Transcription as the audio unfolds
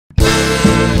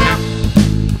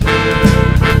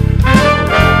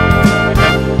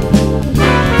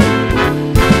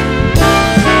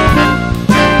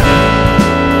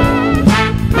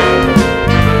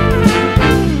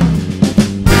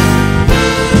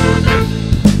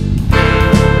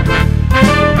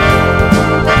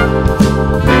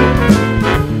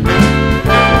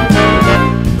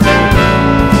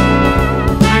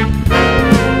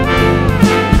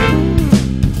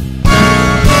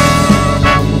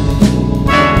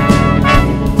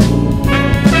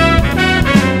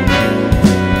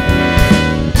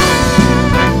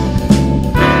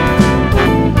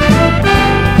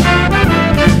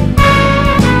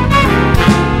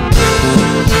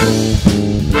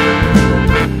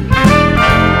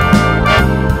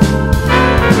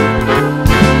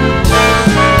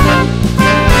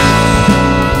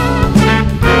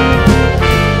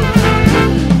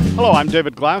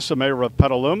David Glass, the mayor of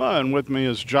Petaluma, and with me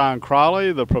is John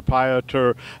Crowley, the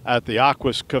proprietor at the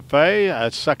Aqus Cafe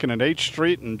at 2nd and H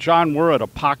Street. And John, we're at a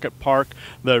pocket park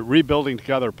that Rebuilding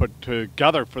Together put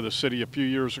together for the city a few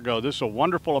years ago. This is a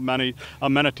wonderful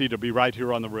amenity to be right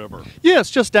here on the river. Yeah, it's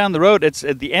just down the road. It's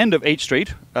at the end of H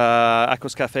Street.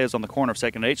 Aqus Cafe is on the corner of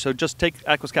 2nd and H, so just take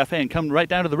Aqus Cafe and come right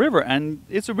down to the river. And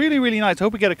it's a really, really nice. I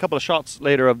hope we get a couple of shots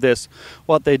later of this,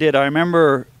 what they did. I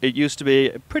remember it used to be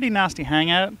a pretty nasty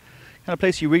hangout, kind of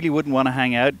place you really wouldn't want to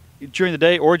hang out during the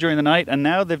day or during the night, and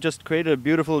now they've just created a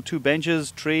beautiful 2 benches,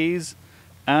 trees,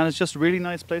 and it's just a really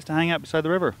nice place to hang out beside the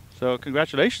river. So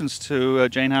congratulations to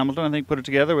Jane Hamilton, I think, put it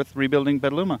together with Rebuilding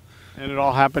Petaluma. And it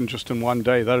all happened just in one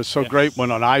day. That is so great when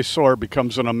an eyesore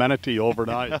becomes an amenity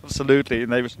overnight. Absolutely,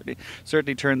 and they've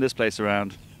certainly turned this place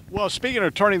around. Well, speaking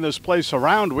of turning this place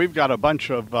around, we've got a bunch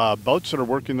of boats that are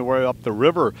working their way up the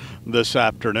river this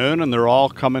afternoon, and they're all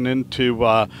coming into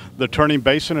the turning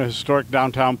basin of historic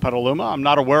downtown Petaluma. I'm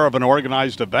not aware of an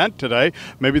organized event today.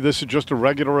 Maybe this is just a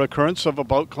regular occurrence of a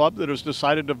boat club that has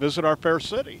decided to visit our fair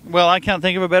city. Well, I can't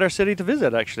think of a better city to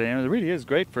visit, actually. I mean, it really is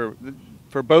great for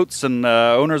boats and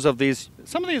owners of these.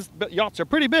 Some of these yachts are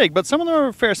pretty big, but some of them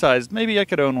are fair-sized. Maybe I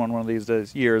could own one of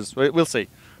these years. We'll see.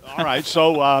 All right,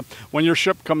 so when your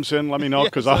ship comes in, let me know,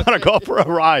 because I want to go for a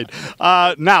ride.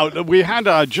 Now, we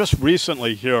had just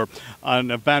recently here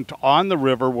an event on the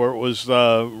river where it was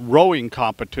rowing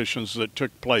competitions that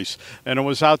took place. And it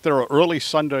was out there early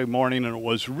Sunday morning, and it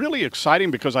was really exciting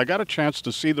because I got a chance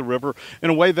to see the river in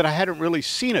a way that I hadn't really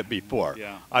seen it before.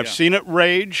 I've seen it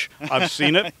rage, I've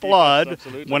seen it flood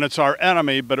when it's our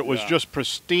enemy, but it was just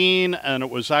pristine, and it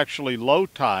was actually low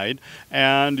tide,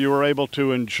 and you were able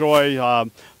to enjoy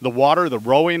the water, the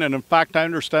rowing, and in fact, I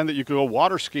understand that you could go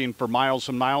water skiing for miles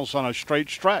and miles on a straight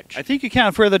stretch. I think you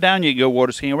can. Further down, you can go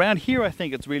water skiing. Around here, I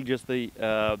think it's really just the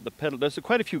pedal. There's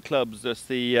quite a few clubs. There's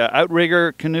the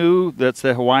outrigger canoe. That's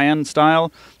the Hawaiian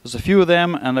style. There's a few of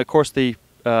them, and of course the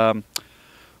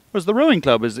rowing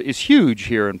club is huge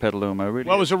here in Petaluma. Really,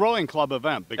 well, it was a rowing club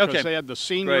event because they had the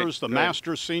seniors, the Great.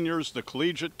 master seniors, the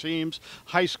collegiate teams,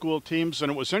 high school teams,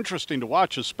 and it was interesting to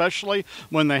watch, especially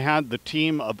when they had the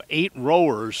team of 8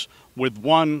 rowers with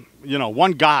one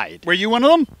guide. Were you one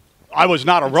of them? I was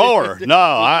not a rower.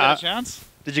 No,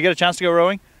 Did you get a chance to go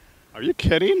rowing? Are you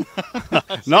kidding?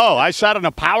 No, I sat in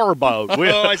a power boat.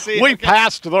 I see. We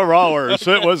passed the rowers.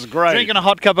 It was great. Drinking a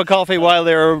hot cup of coffee while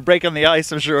they were breaking the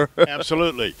ice, I'm sure.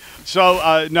 Absolutely.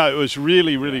 So, no, it was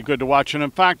really, really good to watch. And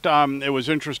in fact, it was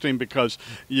interesting because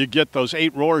you get those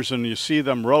 8 rowers and you see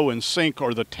them row in sync,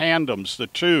 or the tandems, the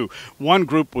 2. One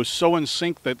group was so in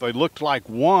sync that they looked like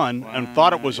one and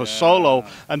thought it was a solo.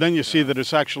 And then you see that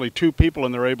it's actually 2 people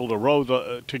and they're able to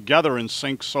row together in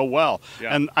sync so well.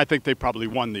 And I think they probably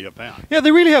won the event. Yeah,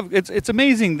 they really have. It's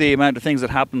amazing the amount of things that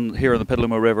happen here on the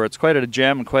Petaluma River. It's quite a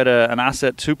gem and quite an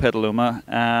asset to Petaluma,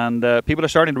 and people are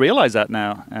starting to realize that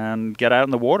now and get out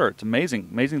in the water. It's amazing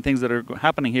things that are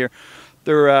happening here.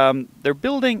 They're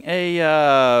building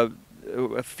a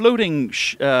floating.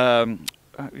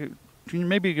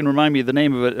 Maybe you can remind me of the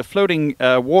name of it. A floating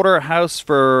water house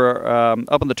for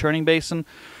up in the turning basin,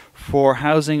 for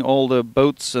housing all the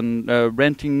boats and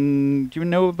renting. Do you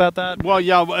know about that? Well,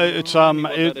 yeah, it's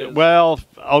well,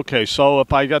 okay. So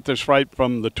if I get this right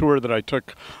from the tour that I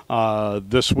took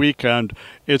this weekend,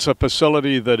 it's a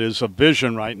facility that is a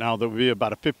vision right now that would be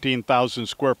about a 15,000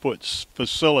 square foot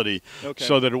facility,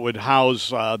 so that it would house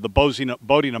the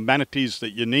boating amenities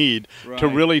that you need to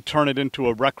really turn it into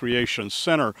a recreation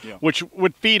center, which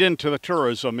would feed into the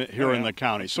tourism here in the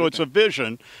county. So it's a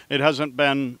vision. It hasn't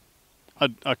been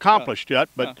accomplished yet,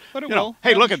 but you know,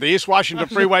 hey, look at the East Washington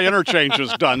Freeway interchange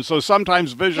is done, so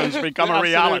sometimes visions become a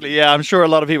reality. Yeah, I'm sure a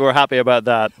lot of people are happy about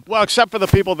that. Well, except for the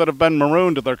people that have been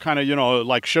marooned. They're kind of,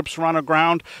 like ships run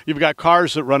aground. You've got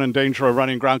cars that run in danger of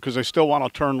running aground because they still want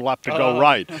to turn left to go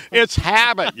right. It's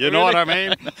habit, you know what I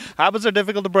mean? Habits are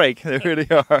difficult to break. They really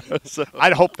are. So.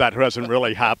 I'd hope that hasn't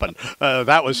really happened.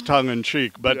 That was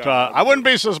tongue-in-cheek, but I wouldn't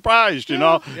be surprised, you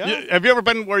know. Have you ever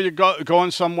been where you going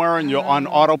somewhere and you're on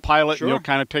autopilot and you'll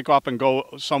kind of take off and go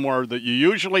somewhere that you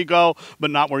usually go,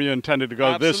 but not where you intended to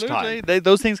go this time?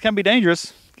 Those things can be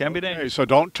dangerous. So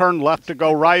don't turn left to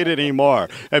go right anymore.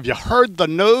 Have you heard the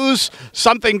news?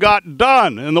 Something got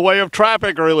done in the way of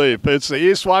traffic relief. It's the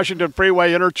East Washington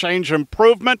Freeway interchange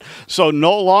improvement, so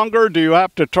no longer do you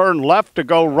have to turn left to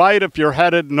go right if you're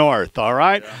headed north, all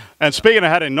right? And speaking of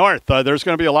heading north, there's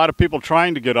going to be a lot of people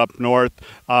trying to get up north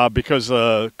because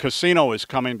the casino is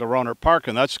coming to Rohnert Park,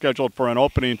 and that's scheduled for an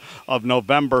opening of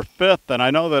November 5th. And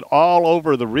I know that all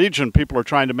over the region, people are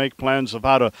trying to make plans of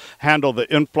how to handle the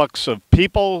influx of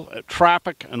people,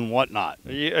 traffic, and whatnot.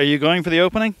 Are you going for the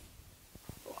opening?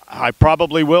 I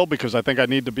probably will, because I think I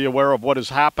need to be aware of what is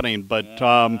happening. But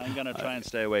I'm going to try and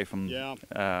stay away from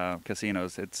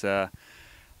casinos. It's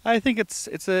I think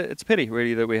it's a pity,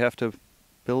 really, that we have to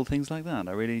build things like that.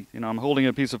 I really, I'm holding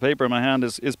a piece of paper in my hand.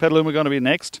 Is Petaluma going to be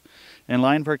next in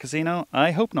line for a casino?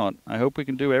 I hope not. I hope we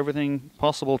can do everything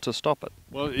possible to stop it.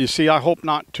 Well, you see, I hope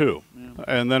not too. Yeah.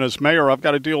 And then as mayor, I've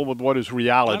got to deal with what is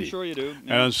reality. I'm sure you do.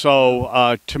 Yeah. And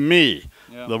so, to me,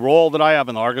 the role that I have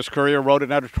in the Argus-Courier wrote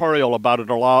an editorial about it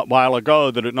a while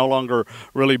ago, that it no longer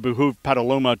really behooved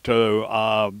Petaluma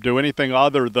to do anything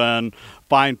other than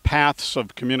find paths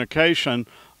of communication.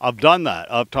 I've done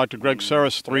that. I've talked to Greg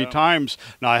Saris 3 times.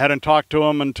 Now, I hadn't talked to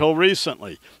him until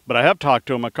recently, but I have talked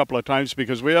to him a couple of times,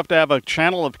 because we have to have a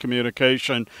channel of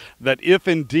communication that if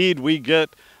indeed we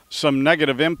get some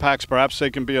negative impacts, perhaps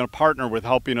they can be a partner with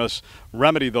helping us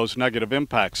remedy those negative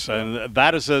impacts. And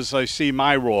that is, as I see,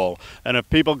 my role. And if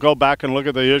people go back and look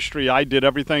at the history, I did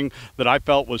everything that I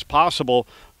felt was possible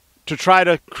to try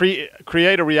to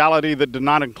create a reality that did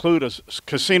not include a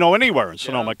casino anywhere in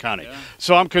Sonoma County. Yeah.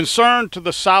 So I'm concerned to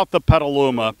the south of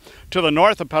Petaluma. To the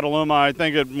north of Petaluma, I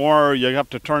think you have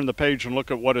to turn the page and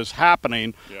look at what is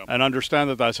happening and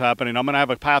understand that that's happening. I'm going to have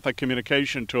a path of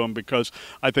communication to them, because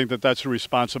I think that that's a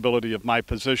responsibility of my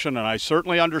position. And I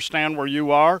certainly understand where you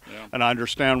are, and I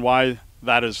understand why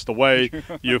that is the way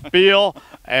you feel,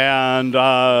 and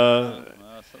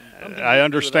I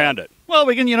understand it. Well,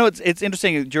 we can, it's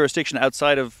interesting, jurisdiction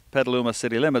outside of Petaluma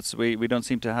city limits. We don't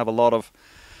seem to have a lot of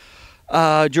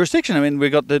jurisdiction. I mean, we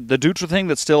got the Dutra thing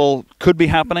that still could be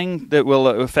happening that will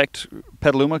affect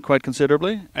Petaluma quite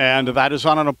considerably. And that is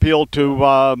on an appeal to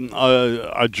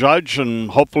a judge,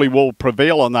 and hopefully will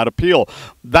prevail on that appeal.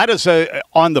 That is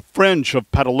on the fringe of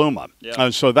Petaluma. Yeah.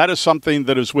 So that is something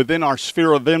that is within our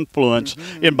sphere of influence.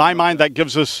 In my mind, that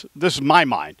gives us, this is my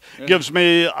mind, gives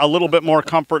me a little bit more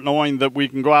comfort knowing that we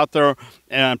can go out there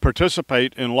and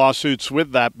participate in lawsuits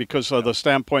with that, because of the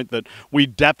standpoint that we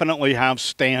definitely have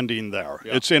standing there.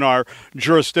 Yeah. It's in our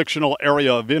jurisdictional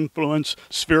area of influence,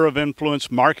 sphere of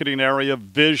influence, marketing area,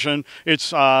 vision.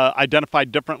 It's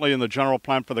identified differently in the general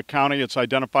plan for the county. It's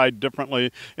identified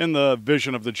differently in the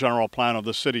vision of the general plan of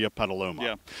the city of Petaluma.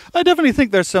 Yeah, I definitely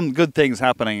think there's some good things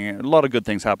happening, a lot of good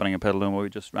things happening in Petaluma. We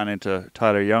just ran into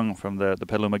Tyler Young from the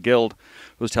Petaluma Guild,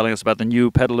 who was telling us about the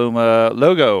new Petaluma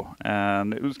logo,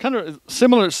 and it was kind of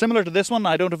similar to this one.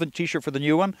 I don't have a t-shirt for the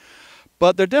new one,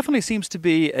 but there definitely seems to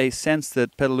be a sense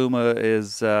that Petaluma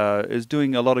is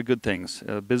doing a lot of good things.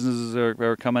 Businesses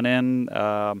are coming in.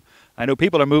 I know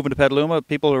people are moving to Petaluma.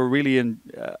 People are really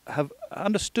have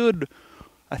understood,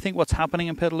 I think, what's happening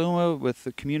in Petaluma with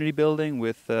the community building,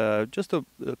 with just a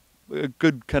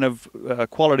good kind of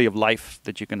quality of life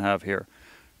that you can have here.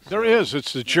 There is.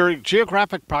 It's the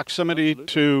geographic proximity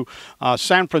to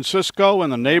San Francisco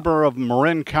and the neighbor of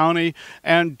Marin County.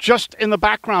 And just in the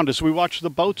background as we watch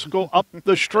the boats go up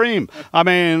the stream. I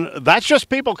mean, that's just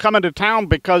people coming to town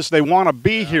because they want to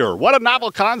be here. What a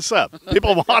novel concept.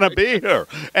 People want to be here.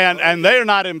 And they're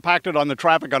not impacted on the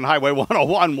traffic on Highway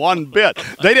 101 one bit.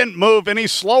 They didn't move any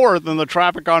slower than the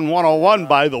traffic on 101,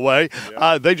 by the way.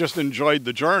 They just enjoyed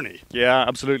the journey. Yeah,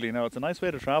 absolutely. No, it's a nice way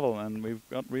to travel. And we've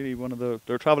got really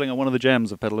they're traveling on one of the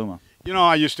gems of Petaluma. You know,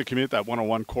 I used to commute that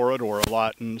 101 corridor a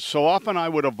lot, and so often I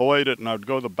would avoid it and I would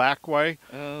go the back way.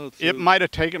 It might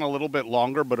have taken a little bit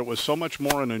longer, but it was so much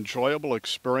more an enjoyable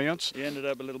experience. You ended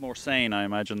up a little more sane, I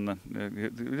imagine.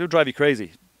 It would drive you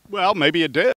crazy. Well, maybe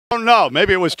it did. I don't know.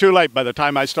 Maybe it was too late by the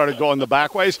time I started going the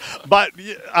back ways. But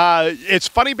it's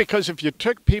funny, because if you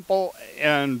took people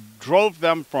and drove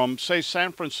them from, say,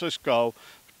 San Francisco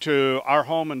to our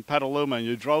home in Petaluma, and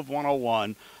you drove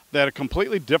 101, they had a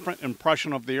completely different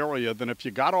impression of the area than if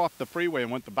you got off the freeway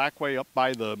and went the back way up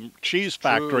by the cheese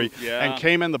factory and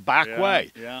came in the back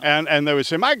way. Yeah. And they would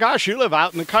say, my gosh, you live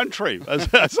out in the country,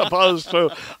 as opposed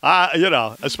to,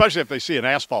 especially if they see an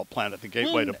asphalt plant at the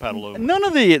gateway to Petaluma. None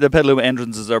of the Petaluma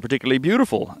entrances are particularly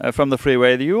beautiful from the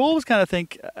freeway. You always kind of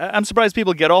think, I'm surprised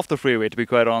people get off the freeway, to be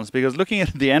quite honest, because looking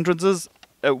at the entrances,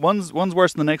 one's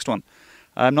worse than the next one.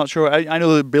 I'm not sure. I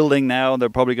know the building now, they're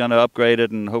probably going to upgrade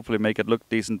it and hopefully make it look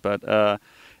decent, but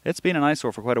it's been an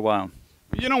eyesore for quite a while.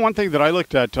 You know, one thing that I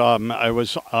looked at, I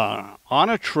was on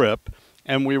a trip,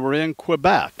 and we were in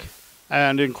Quebec.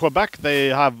 And in Quebec, they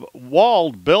have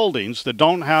walled buildings that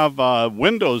don't have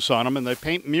windows on them, and they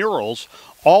paint murals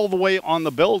all the way on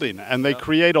the building, and they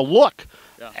create a look.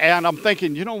 Yeah. And I'm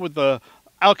thinking, you know, with the...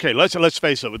 Okay, let's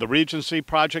face it, with the Regency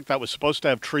project, that was supposed to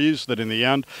have trees that in the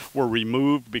end were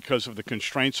removed because of the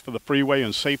constraints for the freeway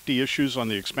and safety issues on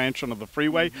the expansion of the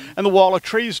freeway, and the wall of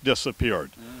trees disappeared.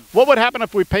 What would happen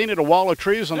if we painted a wall of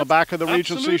trees on the back of the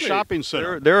Regency shopping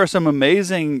center? There are some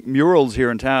amazing murals here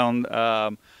in town.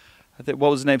 I think,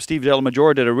 what was his name? Steve Del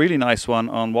Major did a really nice one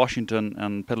on Washington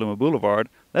and Petaluma Boulevard.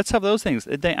 Let's have those things.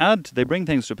 They bring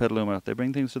things to Petaluma. They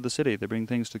bring things to the city. They bring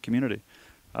things to the community.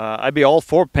 I'd be all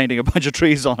for painting a bunch of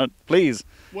trees on it, please.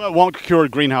 Well, it won't cure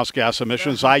greenhouse gas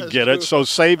emissions. I get it. So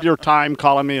save your time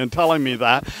calling me and telling me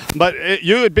that. But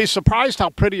you would be surprised how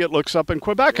pretty it looks up in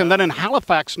Quebec. And then in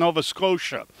Halifax, Nova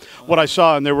Scotia, what I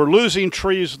saw, and they were losing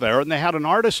trees there, and they had an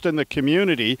artist in the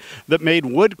community that made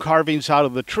wood carvings out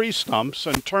of the tree stumps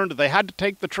and they had to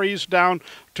take the trees down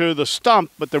to the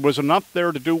stump, but there was enough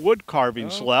there to do wood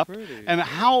carvings left. Pretty. And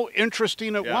how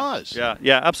interesting it was.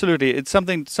 Yeah, absolutely. It's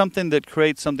something that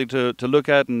creates something to look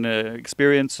at and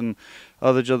experience, and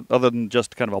other than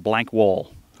just kind of a blank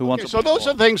wall. Who wants? So those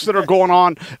are things that are going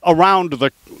on around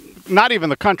not even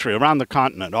the country, around the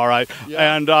continent, all right?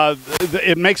 Yeah. And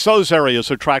it makes those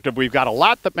areas attractive. We've got a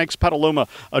lot that makes Petaluma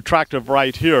attractive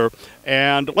right here.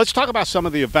 And let's talk about some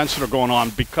of the events that are going on,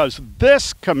 because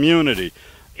this community,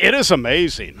 it is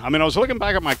amazing. I mean, I was looking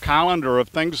back at my calendar of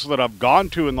things that I've gone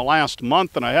to in the last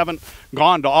month, and I haven't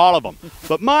gone to all of them.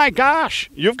 But my gosh,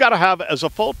 you've got to have, as a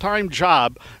full-time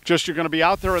job, you're going to be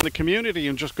out there in the community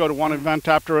and just go to one event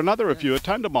after another if you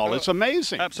attend them all. It's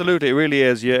amazing. Absolutely, it really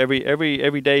is.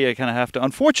 Every day you kind of have to,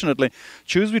 unfortunately,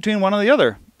 choose between one or the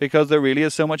other, because there really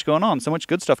is so much going on, so much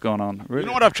good stuff going on. Really. You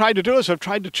know what I've tried to do is I've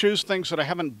tried to choose things that I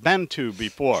haven't been to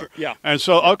before. Sure. Yeah. And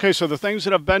so, okay, so the things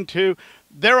that I've been to,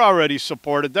 they're already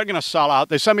supported. They're going to sell out.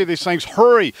 They send me these things,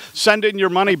 hurry, send in your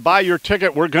money, buy your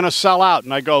ticket, we're going to sell out.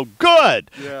 And I go, good,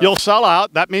 you'll sell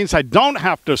out. That means I don't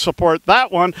have to support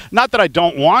that one. Not that I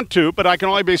don't want to, but I can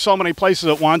only be so many places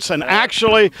at once. And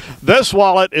actually, this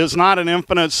wallet is not an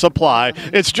infinite supply.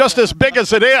 It's just as big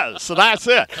as it is. So that's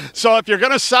it. So if you're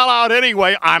going to sell out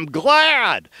anyway, I'm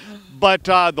glad. But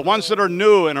the ones that are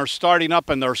new and are starting up,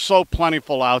 and they're so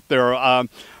plentiful out there,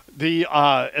 the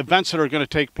events that are going to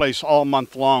take place all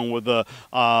month long with the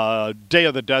Day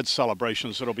of the Dead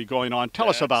celebrations that will be going on. Tell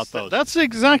us about those. That's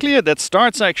exactly it. That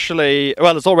starts actually,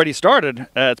 well, it's already started.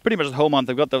 It's pretty much the whole month.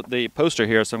 I've got the poster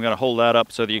here, so I'm going to hold that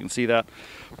up so that you can see that.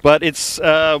 But it's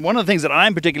one of the things that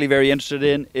I'm particularly very interested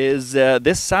in is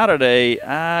this Saturday,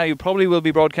 you probably will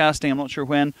be broadcasting, I'm not sure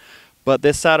when, but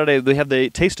this Saturday we have the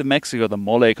Taste of Mexico, the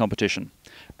mole competition.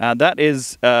 That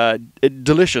is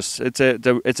delicious. It's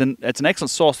an excellent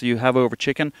sauce that you have over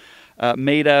chicken,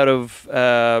 made out of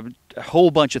a whole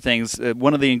bunch of things.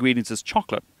 One of the ingredients is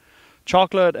chocolate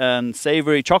and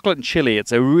savory, chocolate and chili.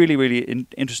 It's a really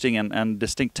interesting and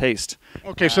distinct taste.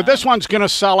 Okay, so this one's going to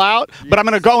sell out, but I'm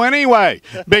going to go anyway,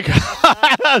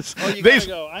 because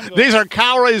these are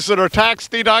calories that are tax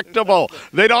deductible.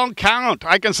 They don't count.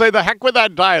 I can say the heck with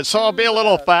that diet, so I'll be a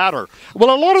little fatter.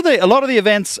 Well, a lot of the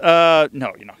events, no,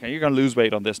 you're not. You're going to lose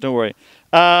weight on this. Don't worry.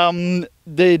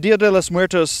 The Dia de los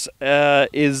Muertos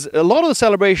is a lot of the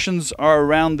celebrations are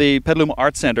around the Petaluma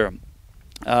Arts Center.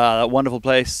 A wonderful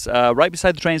place, right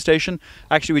beside the train station.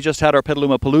 Actually, we just had our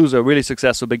Petaluma Palooza, a really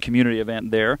successful big community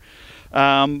event there.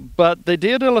 But the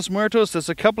Dia de los Muertos, there's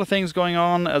a couple of things going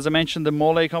on. As I mentioned, the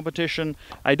mole competition.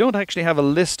 I don't actually have a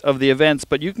list of the events,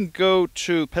 but you can go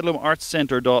to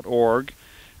petalumaartscenter.org,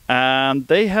 and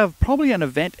they have probably an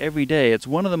event every day. It's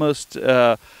one of the most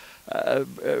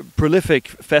prolific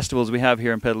festivals we have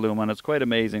here in Petaluma, and it's quite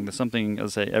amazing. There's something,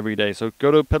 as I say, every day. So go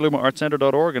to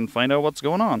petalumaartscenter.org and find out what's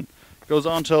going on. Goes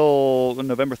on till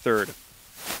November 3rd.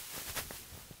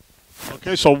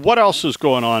 Okay, so what else is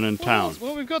going on in town?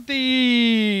 Well, we've got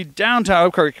the downtown.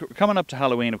 Coming up to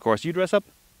Halloween, of course. You dress up?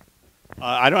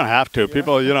 I don't have to.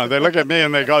 People, they look at me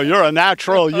and they go, you're a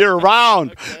natural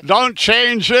year-round. Okay. Don't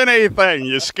change anything.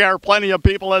 You scare plenty of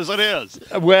people as it is.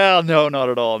 Well, no, not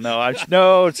at all. No,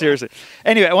 no, seriously.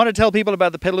 Anyway, I want to tell people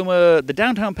about the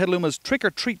downtown Petaluma's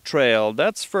Trick-or-Treat Trail.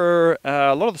 That's for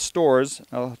a lot of the stores.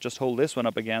 I'll just hold this one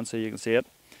up again so you can see it.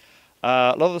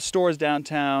 A lot of the stores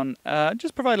downtown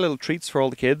just provide little treats for all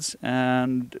the kids.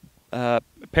 And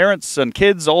parents and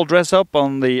kids all dress up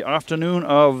on the afternoon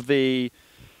of the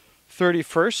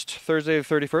 31st, Thursday the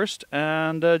 31st,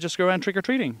 and just go around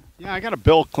trick-or-treating. Yeah, I got a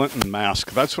Bill Clinton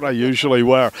mask. That's what I usually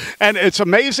wear. And it's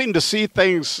amazing to see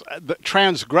things that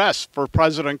transgress for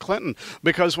President Clinton,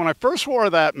 because when I first wore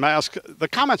that mask, the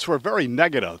comments were very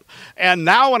negative. And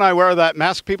now when I wear that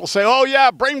mask, people say, oh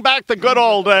yeah, bring back the good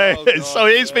old days. Oh, God, so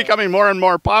he's becoming more and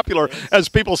more popular as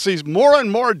people see more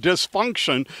and more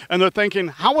dysfunction, and they're thinking,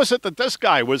 how is it that this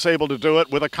guy was able to do it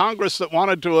with a Congress that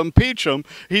wanted to impeach him?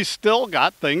 He's still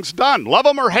got things done. Love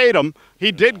him or hate him,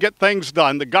 he did get things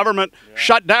done. The government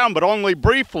shut down, but only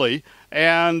briefly.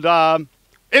 And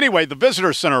Anyway, the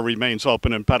visitor center remains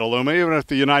open in Petaluma, even if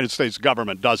the United States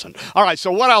government doesn't. All right,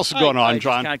 so what else is going on,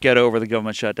 John? I can't get over the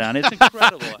government shutdown. It's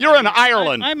incredible. You're in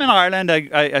Ireland. I'm in Ireland.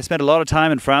 I spent a lot of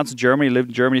time in France and Germany, lived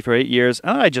in Germany for 8 years.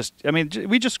 And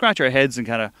we just scratch our heads and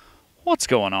kind of, what's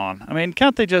going on? I mean,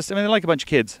 can't they just, they're like a bunch of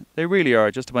kids. They really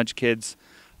are just a bunch of kids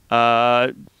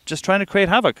just trying to create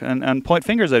havoc and point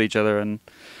fingers at each other. And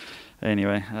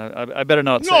anyway, I better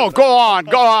not say. No, go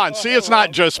on. See, it's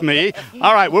not just me.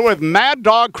 All right, we're with Mad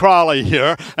Dog Crowley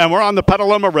here, and we're on the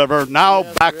Petaluma River. Now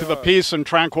back to the peace and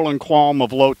tranquil and calm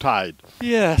of low tide.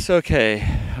 Yes, okay.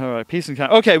 All right, peace and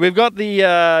calm. Okay, we've got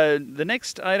the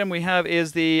next item we have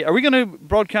is are we going to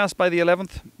broadcast by the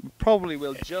 11th? Probably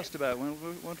will, just about,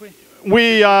 won't we?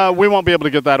 We won't be able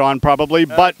to get that on probably,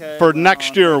 but for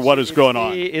next year, what is going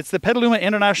on? It's the Petaluma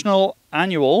International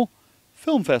Annual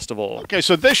Film Festival. Okay,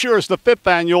 so this year is the 5th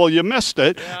annual. You missed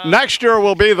it. Yeah. Next year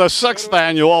will be the 6th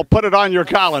annual. Put it on your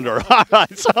calendar. All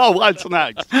right, so what's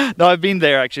next? No, I've been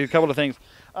there, actually, a couple of things.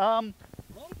 A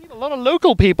lot of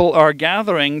local people are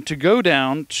gathering to go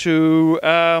down to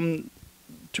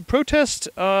protest.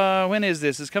 When is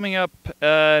this? It's coming up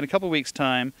in a couple of weeks'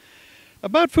 time.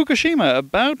 About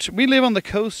Fukushima. We live on the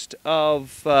coast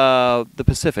of the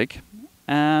Pacific,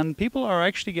 and people are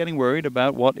actually getting worried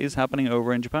about what is happening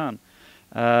over in Japan.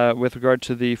 With regard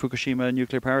to the Fukushima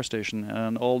nuclear power station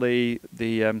and all the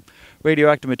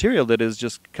radioactive material that is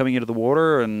just coming into the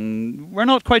water, and we're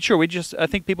not quite sure. I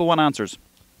think people want answers.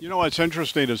 You know what's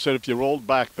interesting is that if you rolled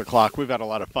back the clock, we've had a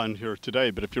lot of fun here today,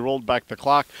 but if you rolled back the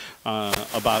clock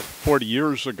about 40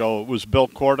 years ago, it was Bill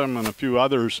Cordham and a few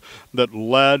others that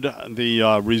led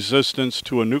the resistance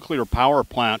to a nuclear power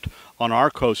plant on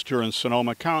our coast here in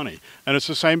Sonoma County. And it's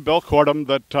the same Bill Cordham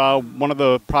that one of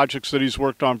the projects that he's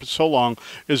worked on for so long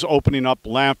is opening up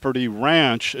Lamperty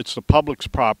Ranch. It's the public's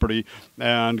property,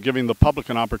 and giving the public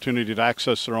an opportunity to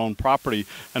access their own property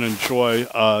and enjoy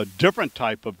a different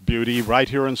type of beauty right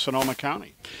here in Sonoma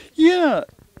County. Yeah.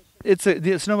 It's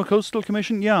the Sonoma Coastal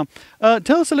Commission, yeah.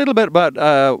 Tell us a little bit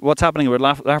about what's happening with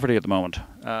Lafferty at the moment.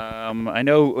 I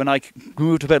know when I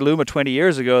moved to Petaluma 20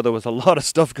 years ago, there was a lot of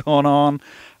stuff going on.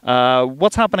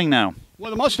 What's happening now? Well,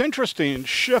 the most interesting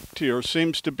shift here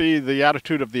seems to be the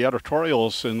attitude of the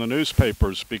editorials in the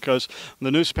newspapers, because the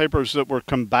newspapers that were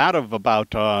combative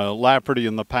about Lafferty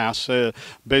in the past,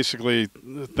 basically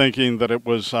thinking that it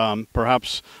was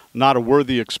perhaps not a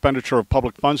worthy expenditure of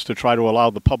public funds to try to allow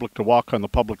the public to walk on the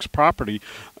public's property,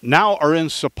 now are in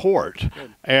support.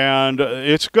 Good. And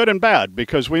it's good and bad,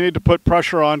 because we need to put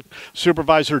pressure on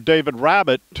Supervisor David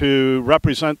Rabbit to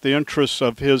represent the interests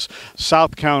of his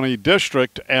South County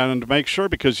district and make sure,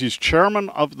 because he's chairman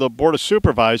of the Board of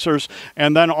Supervisors,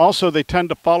 and then also they tend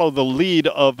to follow the lead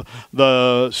of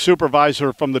the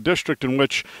supervisor from the district in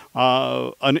which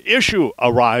an issue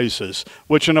arises,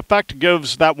 which in effect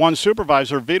gives that one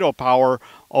supervisor veto power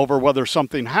over whether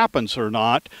something happens or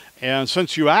not. And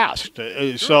since you asked,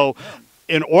 so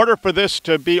in order for this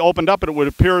to be opened up, it would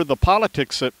appear the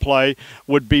politics at play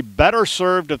would be better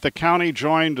served if the county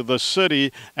joined the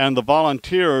city and the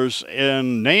volunteers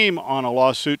in name on a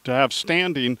lawsuit to have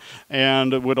standing,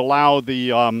 and it would allow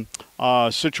the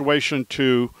situation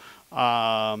to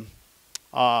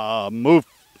move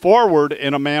forward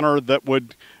in a manner that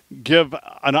would give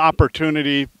an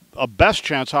opportunity, a best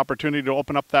chance opportunity to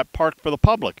open up that park for the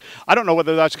public. I don't know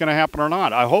whether that's going to happen or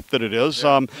not. I hope that it is.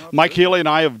 Yeah. Mike Healy and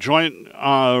I have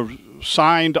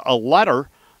signed a letter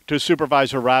to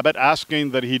Supervisor Rabbit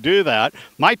asking that he do that.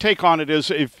 My take on it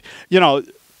is, if,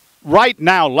 right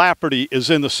now Lafferty is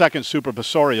in the 2nd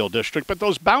Supervisorial District, but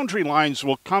those boundary lines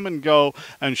will come and go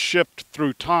and shift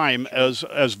through time as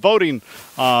voting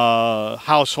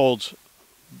households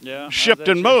shift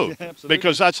and move,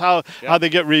 because that's how they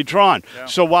get redrawn. Yeah.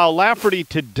 So while Lafferty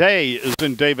today is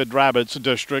in David Rabbit's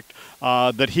district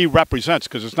that he represents,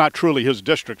 because it's not truly his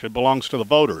district, it belongs to the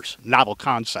voters. Novel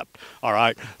concept, all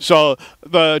right? So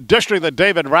the district that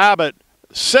David Rabbit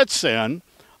sits in,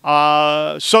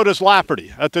 so does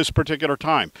Lafferty at this particular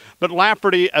time. But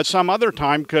Lafferty at some other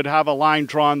time could have a line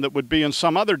drawn that would be in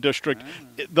some other district.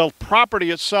 The property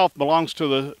itself belongs to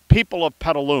the people of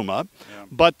Petaluma,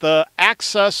 but the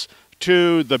access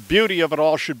to the beauty of it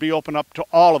all should be open up to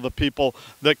all of the people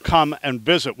that come and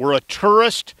visit. We're a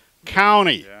tourist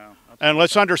county. And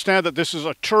let's understand that this is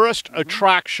a tourist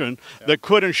attraction that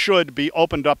could and should be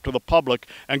opened up to the public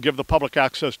and give the public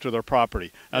access to their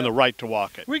property and the right to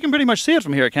walk it. We can pretty much see it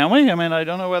from here, can't we? I mean, I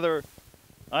don't know whether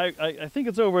I think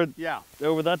it's over. Yeah.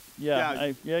 Over that.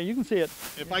 Yeah. Yeah. You can see it.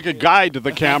 If I could guide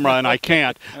the camera, and I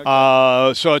can't.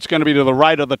 Okay. So it's going to be to the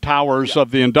right of the towers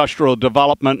of the industrial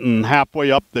development and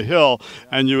halfway up the hill,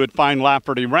 and you would find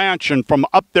Lafferty Ranch. And from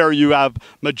up there, you have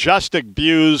majestic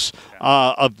views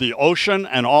of the ocean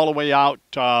and all the way out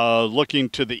looking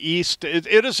to the east.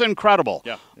 It is incredible.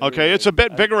 Yeah. Okay, it's a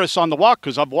bit vigorous on the walk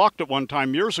because I've walked it one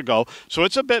time years ago, so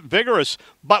it's a bit vigorous.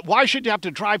 But why should you have to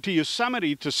drive to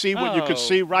Yosemite to see what you could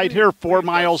see right here 4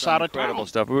 miles out of town? Incredible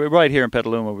stuff. We're right here in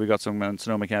Petaluma. We've got some in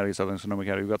Sonoma County, southern Sonoma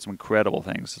County. We've got some incredible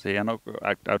things to see. I know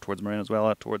out towards Marin as well,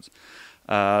 out towards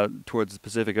the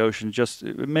Pacific Ocean. Just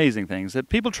amazing things that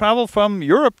people travel from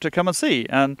Europe to come and see,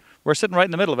 and we're sitting right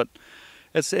in the middle of it.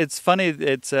 It's funny.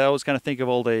 I always kind of think of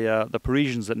all the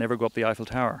Parisians that never go up the Eiffel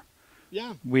Tower.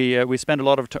 Yeah. We spend a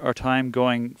lot of our time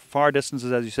going far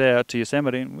distances, as you say, out to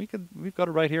Yosemite, and we've got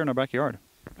it right here in our backyard.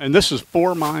 And this is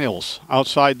 4 miles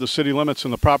outside the city limits,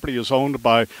 and the property is owned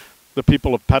by the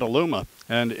people of Petaluma.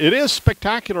 And it is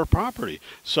spectacular property.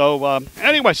 So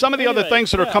anyway, some of the other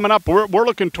things that are coming up, we're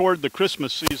looking toward the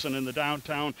Christmas season in the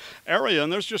downtown area,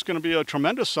 and there's just going to be a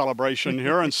tremendous celebration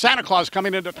here, and Santa Claus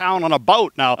coming into town on a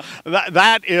boat. Now,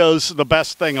 that is the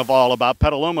best thing of all about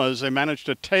Petaluma, is they managed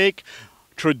to take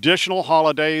traditional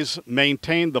holidays,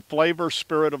 maintain the flavor,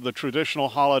 spirit of the traditional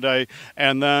holiday,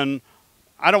 and then,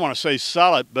 I don't want to say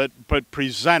sell it, but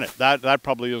present it. That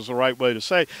probably is the right way to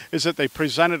say, is that they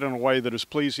present it in a way that is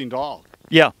pleasing to all.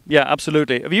 Yeah,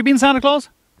 absolutely. Have you been Santa Claus?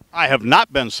 I have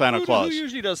not been Santa Claus. Who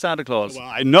usually does Santa Claus? Well,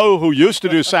 I know who used to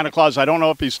do Santa Claus. I don't know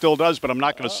if he still does, but I'm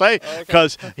not going to say,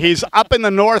 because he's up in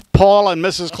the North Pole, and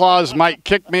Mrs. Claus might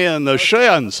kick me in the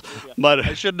shins. But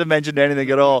I shouldn't have mentioned anything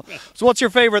at all. So, what's your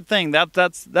favorite thing?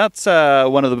 That's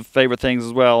one of the favorite things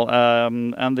as well.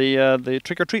 And the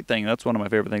trick or treat thing. That's one of my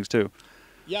favorite things too.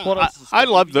 Yeah, I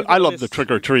love the trick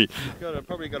or treat.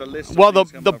 Probably got a list. Well,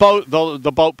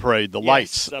 the boat parade, the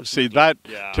lights. See, that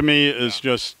to me is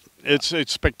just. It's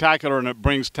spectacular, and it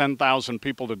brings 10,000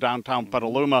 people to downtown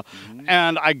Petaluma,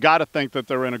 and I got to think that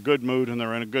they're in a good mood and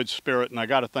they're in a good spirit, and I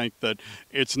got to think that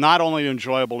it's not only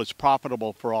enjoyable, it's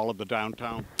profitable for all of the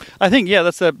downtown. I think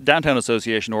that's the Downtown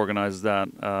Association organizes that.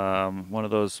 One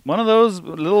of those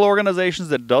little organizations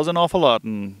that does an awful lot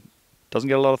and doesn't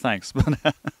get a lot of thanks. Well,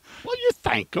 you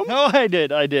thank them. No, I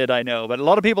did, I know, but a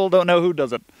lot of people don't know who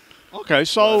does it. Okay,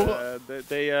 so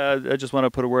I just want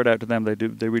to put a word out to them.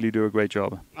 They really do a great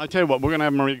job. I tell you what, we're going to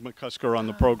have Marie McCusker on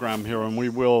the program here, and we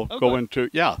will go into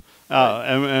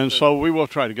and so we will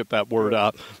try to get that word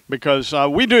out, because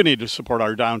we do need to support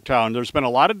our downtown. There's been a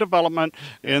lot of development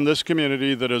in this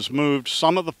community that has moved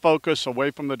some of the focus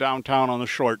away from the downtown on the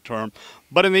short term.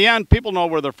 But in the end, people know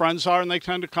where their friends are, and they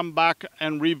tend to come back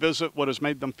and revisit what has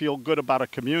made them feel good about a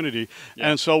community. Yeah.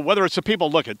 And so whether it's the people,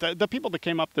 look at the people that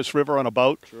came up this river on a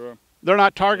boat, they're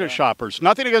not Target shoppers.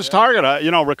 Nothing against Target.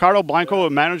 Ricardo Blanco, who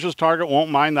manages Target,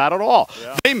 won't mind that at all.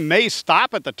 Yeah. They may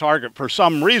stop at the Target for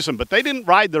some reason, but they didn't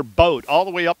ride their boat all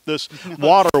the way up this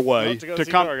waterway to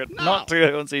come. Not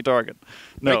to go and see Target.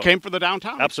 No. They came for the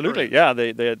downtown. Absolutely,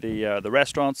 experience. The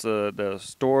restaurants, the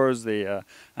stores, the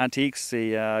antiques,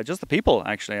 just the people.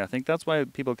 Actually, I think that's why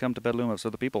people come to Petaluma.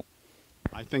 So the people.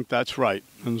 I think that's right.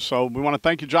 And so we want to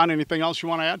thank you, John. Anything else you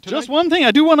want to add today? Just one thing I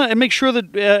do want to make sure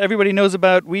that everybody knows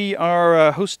about. We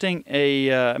are hosting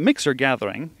a mixer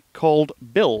gathering called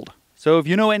Build. So if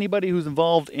you know anybody who's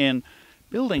involved in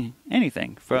building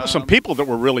anything. Some people that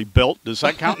were really built. Does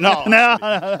that count? No.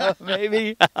 no,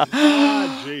 maybe.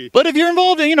 Gee. But if you're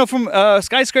involved in, from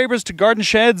skyscrapers to garden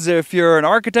sheds, if you're an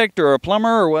architect or a plumber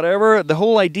or whatever, the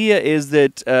whole idea is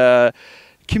that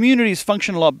communities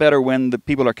function a lot better when the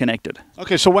people are connected.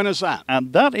 Okay, so when is that?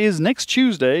 And that is next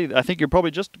Tuesday. I think you're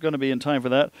probably just going to be in time for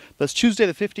that. That's Tuesday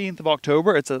the 15th of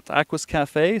October. It's at Aqus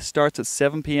Cafe. Starts at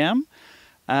 7 p.m.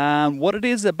 And what it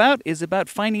is about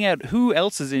finding out who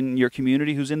else is in your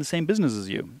community who's in the same business as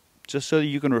you, just so that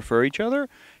you can refer each other,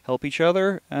 help each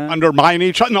other. Undermine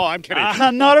each other? No, I'm kidding.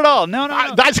 Not at all. No.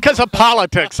 That's because of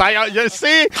politics. You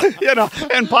see,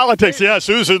 in politics, yes,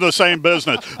 who's in the same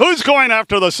business? Who's going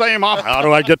after the same office? How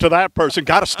do I get to that person?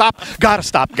 Gotta stop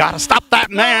that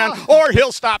man, or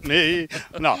he'll stop me.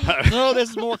 No. No,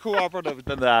 this is more cooperative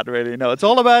than that, really. No, it's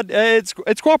all about, it's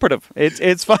cooperative.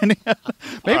 It's finding,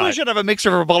 maybe we should have a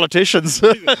mixture for politicians.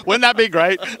 Wouldn't that be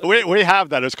great? We have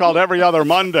that. It's called Every Other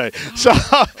Monday. So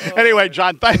anyway,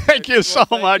 John, thank you so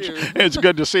much. It's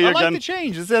good to see you again. I like the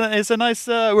change. It's a nice.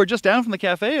 We're just down from the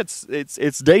cafe.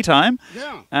 It's daytime.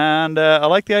 Yeah. And I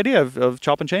like the idea of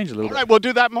chop and change a little bit. All right, we'll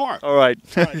do that more. All right.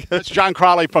 That's John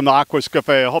Crowley from the Aqus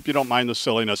Cafe. I hope you don't mind the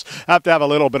silliness. I have to have a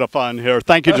little bit of fun here.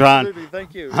 Thank you, John. Absolutely.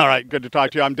 Thank you. All right, good to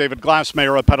talk to you. I'm David Glass,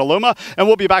 Mayor of Petaluma, and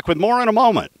we'll be back with more in a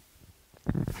moment.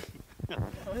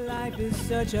 Life is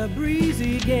such a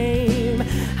breezy game.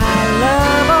 I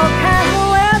love all kinds of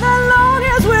weather, long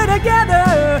as we're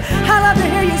together. I love to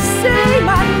hear you say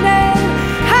my name.